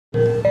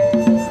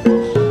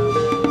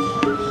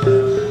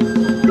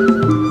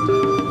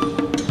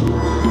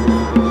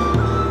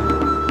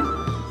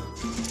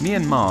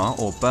Myanmar,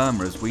 or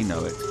Burma as we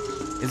know it,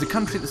 is a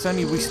country that's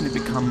only recently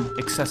become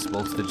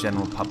accessible to the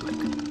general public.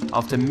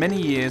 After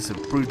many years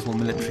of brutal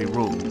military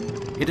rule,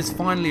 it has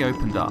finally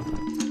opened up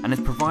and has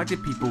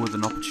provided people with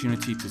an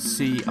opportunity to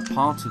see a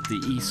part of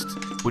the East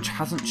which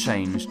hasn't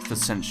changed for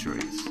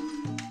centuries.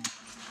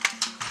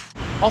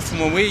 Often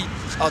when we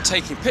are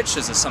taking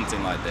pictures of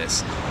something like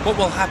this, what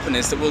will happen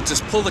is that we'll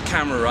just pull the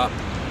camera up,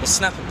 we'll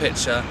snap a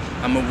picture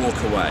and we'll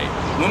walk away.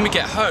 When we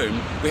get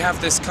home, we have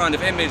this kind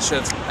of image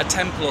of a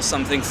temple or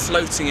something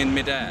floating in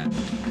midair.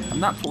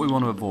 And that's what we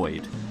want to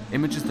avoid,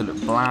 images that look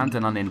bland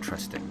and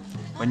uninteresting.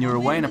 When you're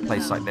away in a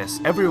place like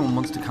this, everyone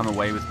wants to come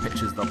away with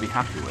pictures they'll be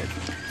happy with.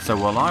 So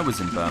while I was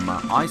in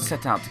Burma, I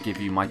set out to give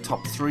you my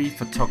top 3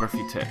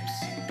 photography tips.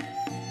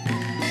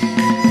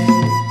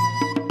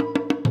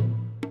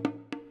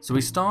 So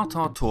we start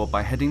our tour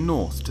by heading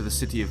north to the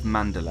city of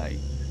Mandalay.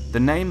 The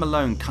name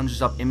alone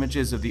conjures up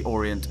images of the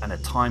Orient and a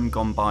time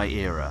gone by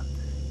era.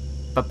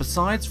 But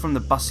besides from the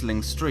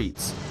bustling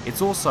streets,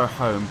 it's also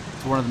home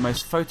to one of the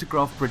most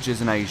photographed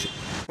bridges in Asia.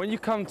 When you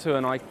come to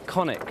an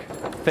iconic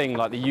thing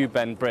like the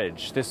U-Bend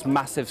Bridge, this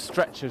massive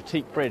stretch of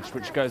teak bridge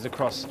which goes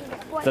across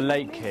the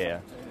lake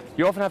here,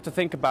 you often have to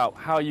think about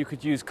how you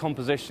could use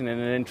composition in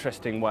an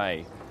interesting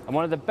way. And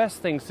one of the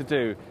best things to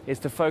do is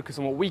to focus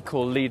on what we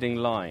call leading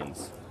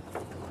lines.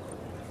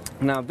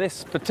 Now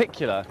this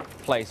particular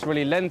place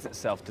really lends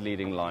itself to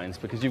leading lines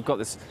because you've got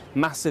this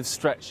massive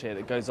stretch here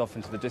that goes off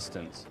into the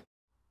distance.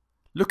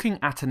 Looking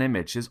at an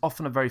image is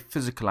often a very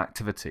physical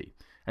activity,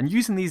 and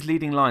using these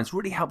leading lines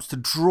really helps to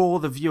draw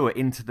the viewer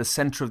into the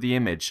centre of the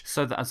image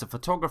so that as a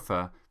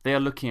photographer they are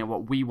looking at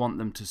what we want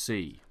them to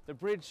see. The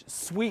bridge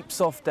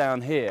sweeps off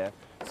down here,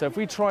 so if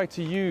we try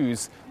to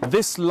use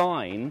this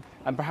line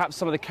and perhaps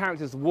some of the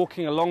characters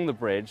walking along the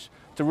bridge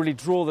to really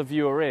draw the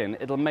viewer in,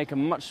 it'll make a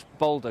much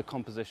bolder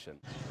composition.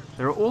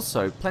 There are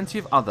also plenty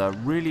of other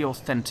really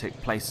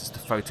authentic places to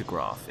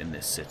photograph in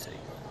this city.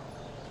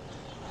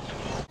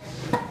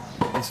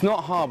 It's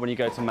not hard when you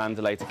go to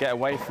Mandalay to get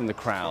away from the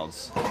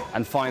crowds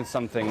and find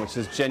something which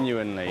is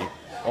genuinely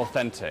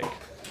authentic.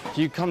 If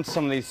you come to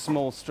some of these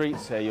small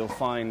streets here, you'll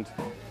find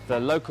the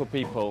local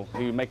people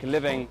who make a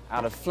living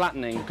out of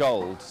flattening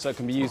gold so it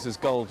can be used as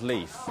gold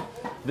leaf.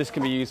 This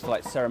can be used for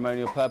like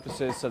ceremonial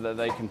purposes so that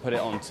they can put it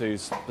onto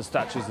the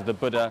statues of the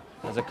Buddha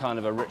as a kind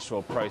of a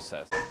ritual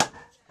process.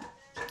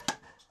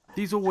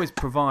 These always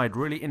provide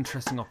really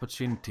interesting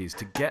opportunities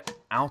to get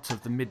out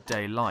of the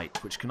midday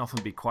light, which can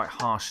often be quite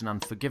harsh and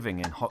unforgiving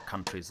in hot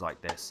countries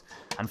like this,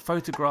 and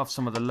photograph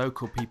some of the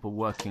local people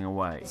working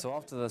away. So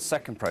after the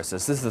second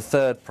process, this is the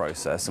third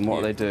process, and what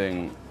are they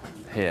doing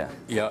here?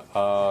 Yeah,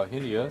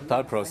 here,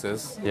 that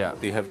process,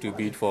 they have to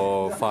beat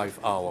for 5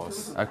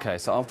 hours. Okay,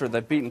 so after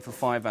they're beaten for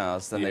 5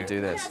 hours, then they do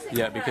this?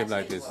 Yeah, it became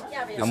like this.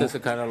 This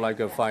is kind of like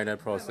a final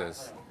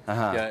process.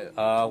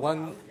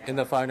 One in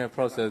the final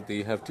process,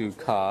 they have to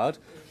cut,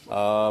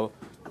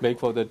 make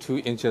for the 2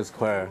 inches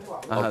square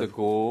of the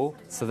gold.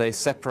 So they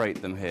separate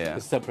them here?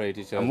 They separate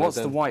each other. And what's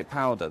the white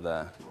powder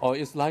there? Oh,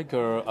 it's like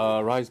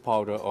a rice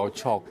powder or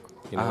chalk,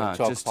 you know,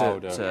 chalk just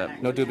powder.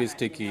 Not to be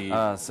sticky.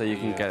 So you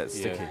can get it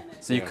sticky.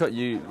 So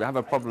you have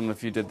a problem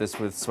if you did this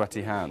with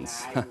sweaty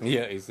hands.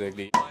 Yeah,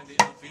 exactly.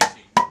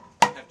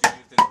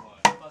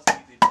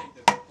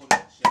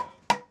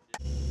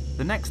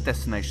 The next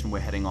destination we're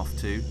heading off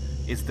to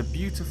is the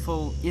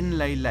beautiful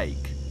Inle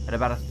Lake. At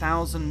about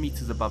 1,000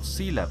 meters above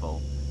sea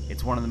level,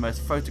 it's one of the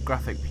most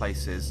photographic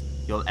places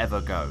you'll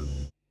ever go.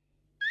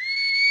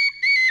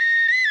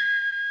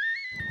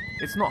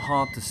 It's not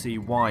hard to see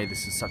why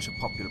this is such a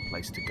popular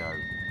place to go.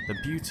 The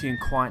beauty and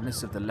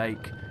quietness of the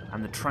lake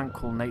and the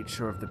tranquil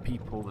nature of the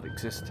people that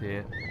exist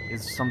here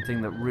is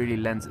something that really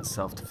lends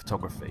itself to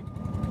photography.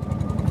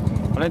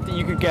 I don't think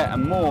you could get a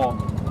more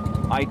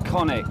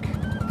iconic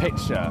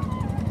picture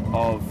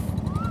of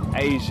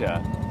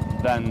Asia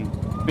than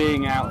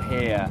being out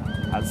here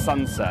at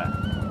sunset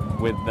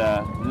with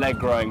the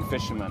leg rowing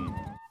fishermen.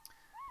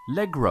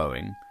 Leg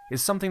rowing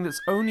is something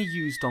that's only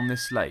used on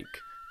this lake.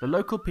 The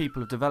local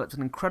people have developed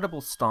an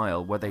incredible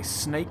style where they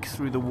snake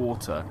through the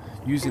water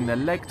using their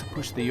leg to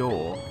push the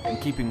oar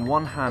and keeping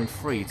one hand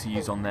free to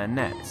use on their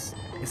nets.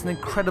 It's an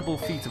incredible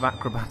feat of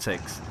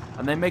acrobatics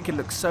and they make it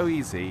look so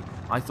easy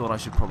I thought I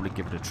should probably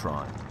give it a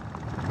try.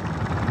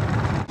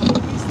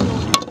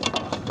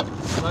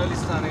 Slowly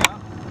standing up.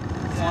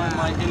 Find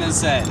my inner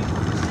zen.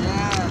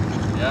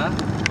 Yeah?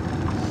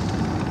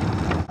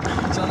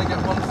 Trying to get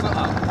 1 foot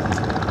up.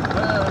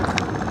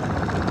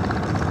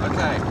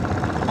 Okay.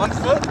 1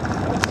 foot.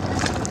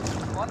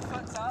 1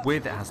 foot up.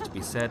 With, it has to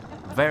be said,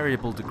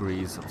 variable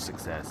degrees of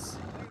success.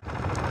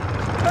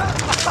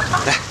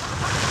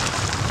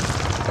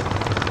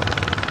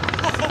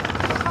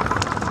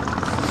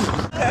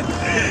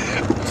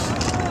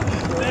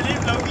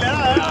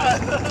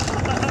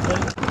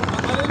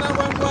 That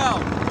went well.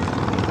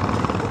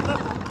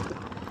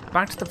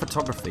 Back to the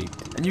photography,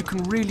 and you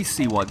can really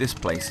see why this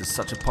place is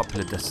such a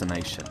popular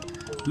destination.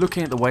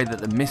 Looking at the way that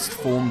the mist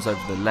forms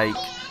over the lake,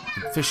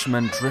 the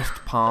fishermen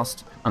drift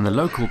past, and the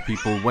local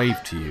people wave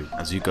to you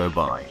as you go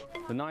by.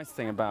 The nice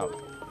thing about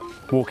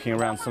walking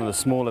around some of the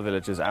smaller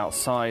villages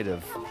outside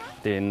of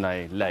the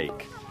inlay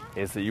lake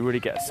is that you really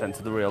get a sense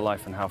of the real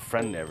life and how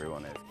friendly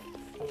everyone is.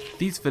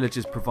 These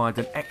villages provide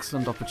an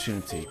excellent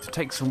opportunity to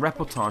take some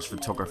reportage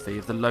photography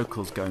of the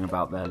locals going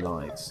about their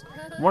lives.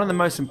 One of the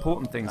most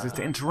important things is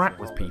to interact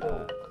with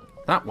people.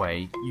 That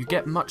way, you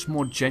get much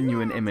more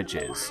genuine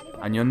images,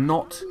 and you're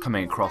not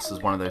coming across as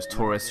one of those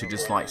tourists who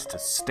just likes to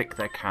stick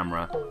their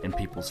camera in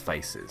people's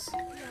faces.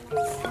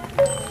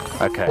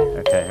 Okay,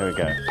 here we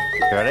go.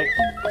 You ready?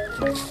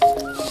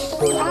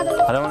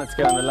 I don't want it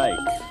to go in the lake.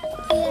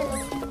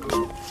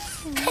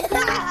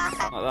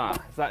 Like that.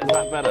 Is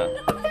that better?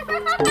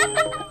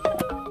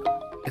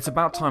 It's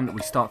about time that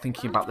we start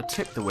thinking about the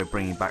tip that we're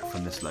bringing back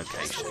from this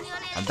location,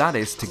 and that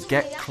is to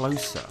get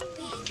closer.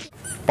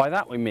 By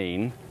that we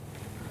mean,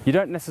 you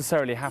don't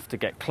necessarily have to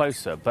get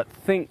closer, but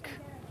think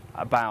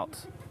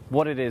about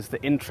what it is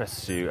that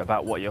interests you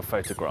about what you're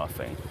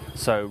photographing.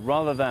 So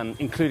rather than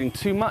including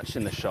too much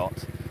in the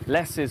shot,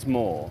 less is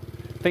more.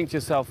 Think to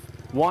yourself,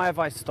 why have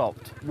I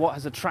stopped? What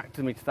has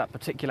attracted me to that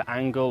particular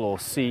angle or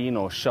scene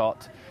or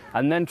shot?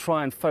 And then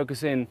try and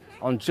focus in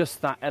on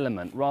just that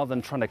element rather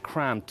than trying to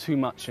cram too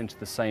much into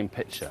the same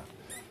picture.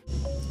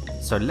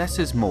 So less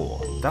is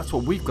more. That's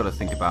what we've got to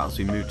think about as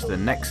we move to the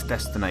next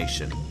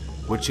destination,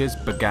 which is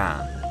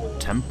Bagan,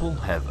 Temple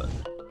Heaven.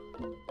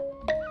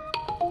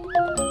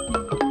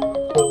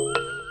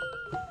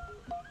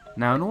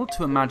 Now, in order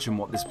to imagine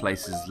what this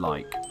place is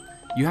like,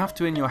 you have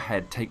to in your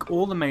head take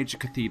all the major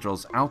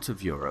cathedrals out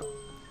of Europe,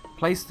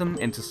 place them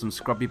into some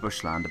scrubby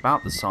bushland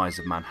about the size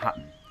of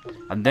Manhattan,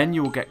 and then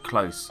you will get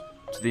close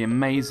to the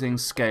amazing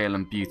scale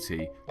and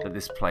beauty that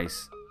this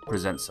place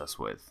presents us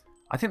with.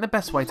 I think the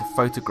best way to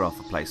photograph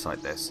a place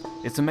like this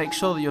is to make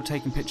sure that you're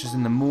taking pictures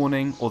in the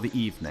morning or the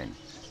evening.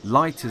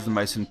 Light is the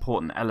most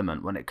important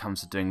element when it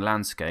comes to doing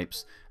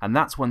landscapes, and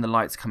that's when the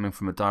light's coming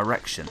from a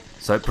direction.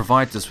 So it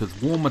provides us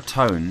with warmer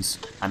tones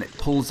and it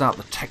pulls out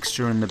the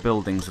texture in the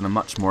buildings in a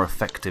much more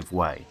effective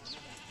way.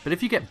 But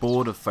if you get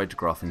bored of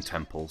photographing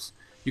temples,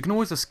 you can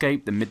always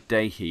escape the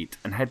midday heat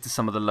and head to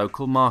some of the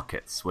local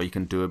markets where you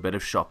can do a bit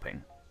of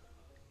shopping.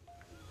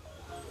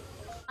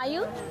 Are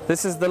you?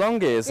 This is the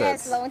longi, is it?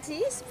 Yes,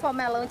 longies, for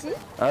my longi.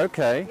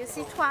 Okay. You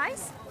see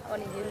twice,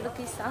 only you look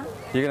at some.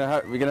 You're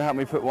gonna help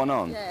me put one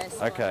on?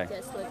 Yes. Okay.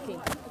 Just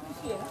looking.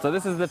 So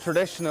this is the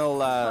traditional.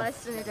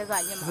 This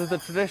is the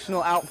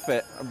traditional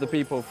outfit of the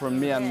people from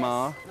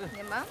Myanmar.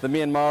 Yes. The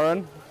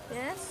Myanmaran.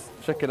 Yes.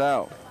 Check it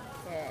out.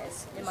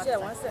 Yes.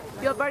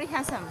 You're very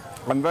handsome.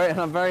 I'm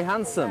very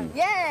handsome.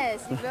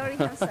 Yes, you're very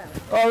handsome.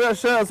 Oh, that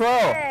shirt as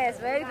well. Yes,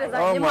 very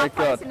design. Oh my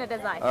God. In the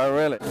design. Oh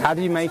really? How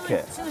do you make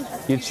it?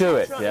 You chew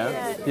it,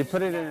 yeah? You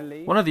put it in a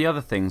leaf? One of the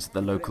other things that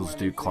the locals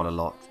do quite a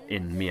lot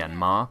in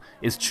Myanmar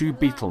is chew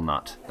betel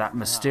nut, that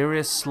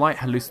mysterious, slight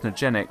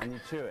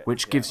hallucinogenic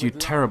which gives you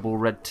terrible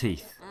red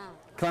teeth.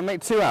 Can I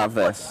make 2 out of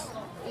this?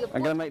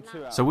 I'm going to make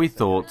 2 out. So we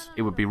thought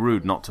it would be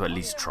rude not to at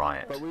least try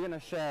it. But we're going to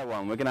share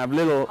one. We're going to have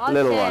little one.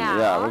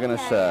 Yeah, we're going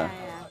to share.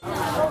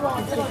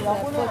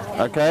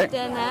 Okay.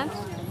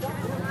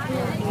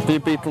 Few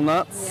betel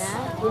nuts.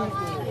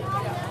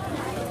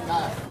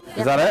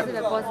 Is that it?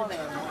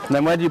 And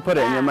then where do you put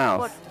it in your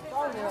mouth?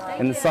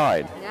 In the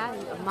side?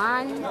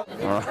 Alright.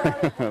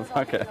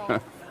 Okay.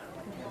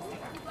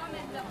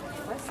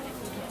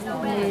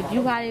 There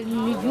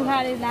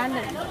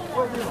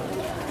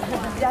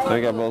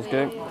you go,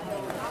 Bolsky.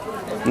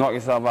 Knock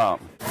yourself out.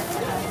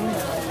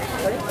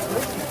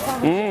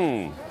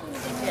 Mmm.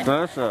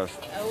 Delicious.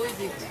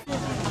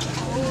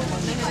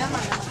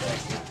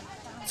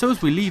 So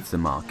as we leave the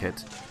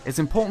market, it's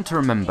important to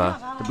remember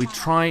that we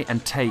try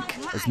and take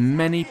as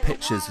many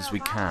pictures as we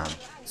can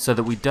so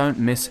that we don't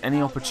miss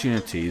any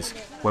opportunities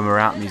when we're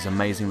out in these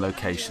amazing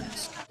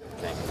locations.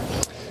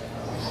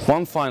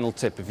 One final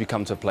tip if you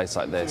come to a place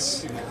like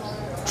this.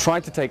 Try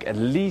to take at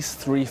least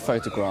 3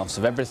 photographs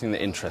of everything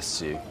that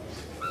interests you.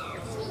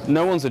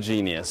 No one's a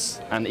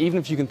genius, and even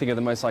if you can think of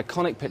the most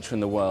iconic picture in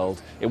the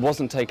world, it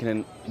wasn't taken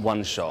in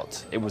one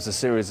shot. It was a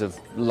series of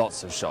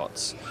lots of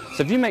shots.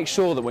 So if you make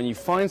sure that when you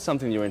find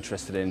something you're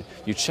interested in,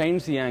 you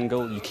change the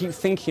angle, you keep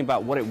thinking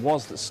about what it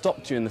was that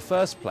stopped you in the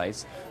first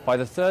place, by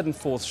the 3rd and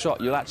 4th shot,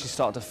 you'll actually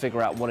start to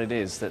figure out what it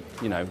is that,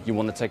 you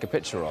want to take a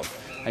picture of,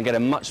 and get a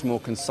much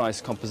more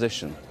concise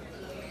composition.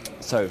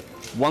 So,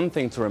 one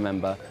thing to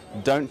remember,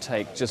 don't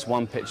take just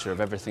 1 picture of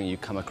everything you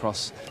come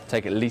across,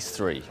 take at least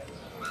 3.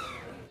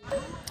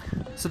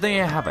 So there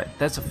you have it.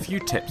 There's a few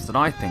tips that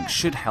I think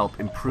should help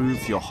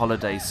improve your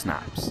holiday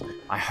snaps.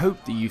 I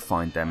hope that you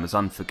find them as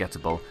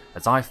unforgettable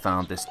as I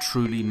found this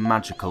truly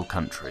magical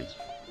country.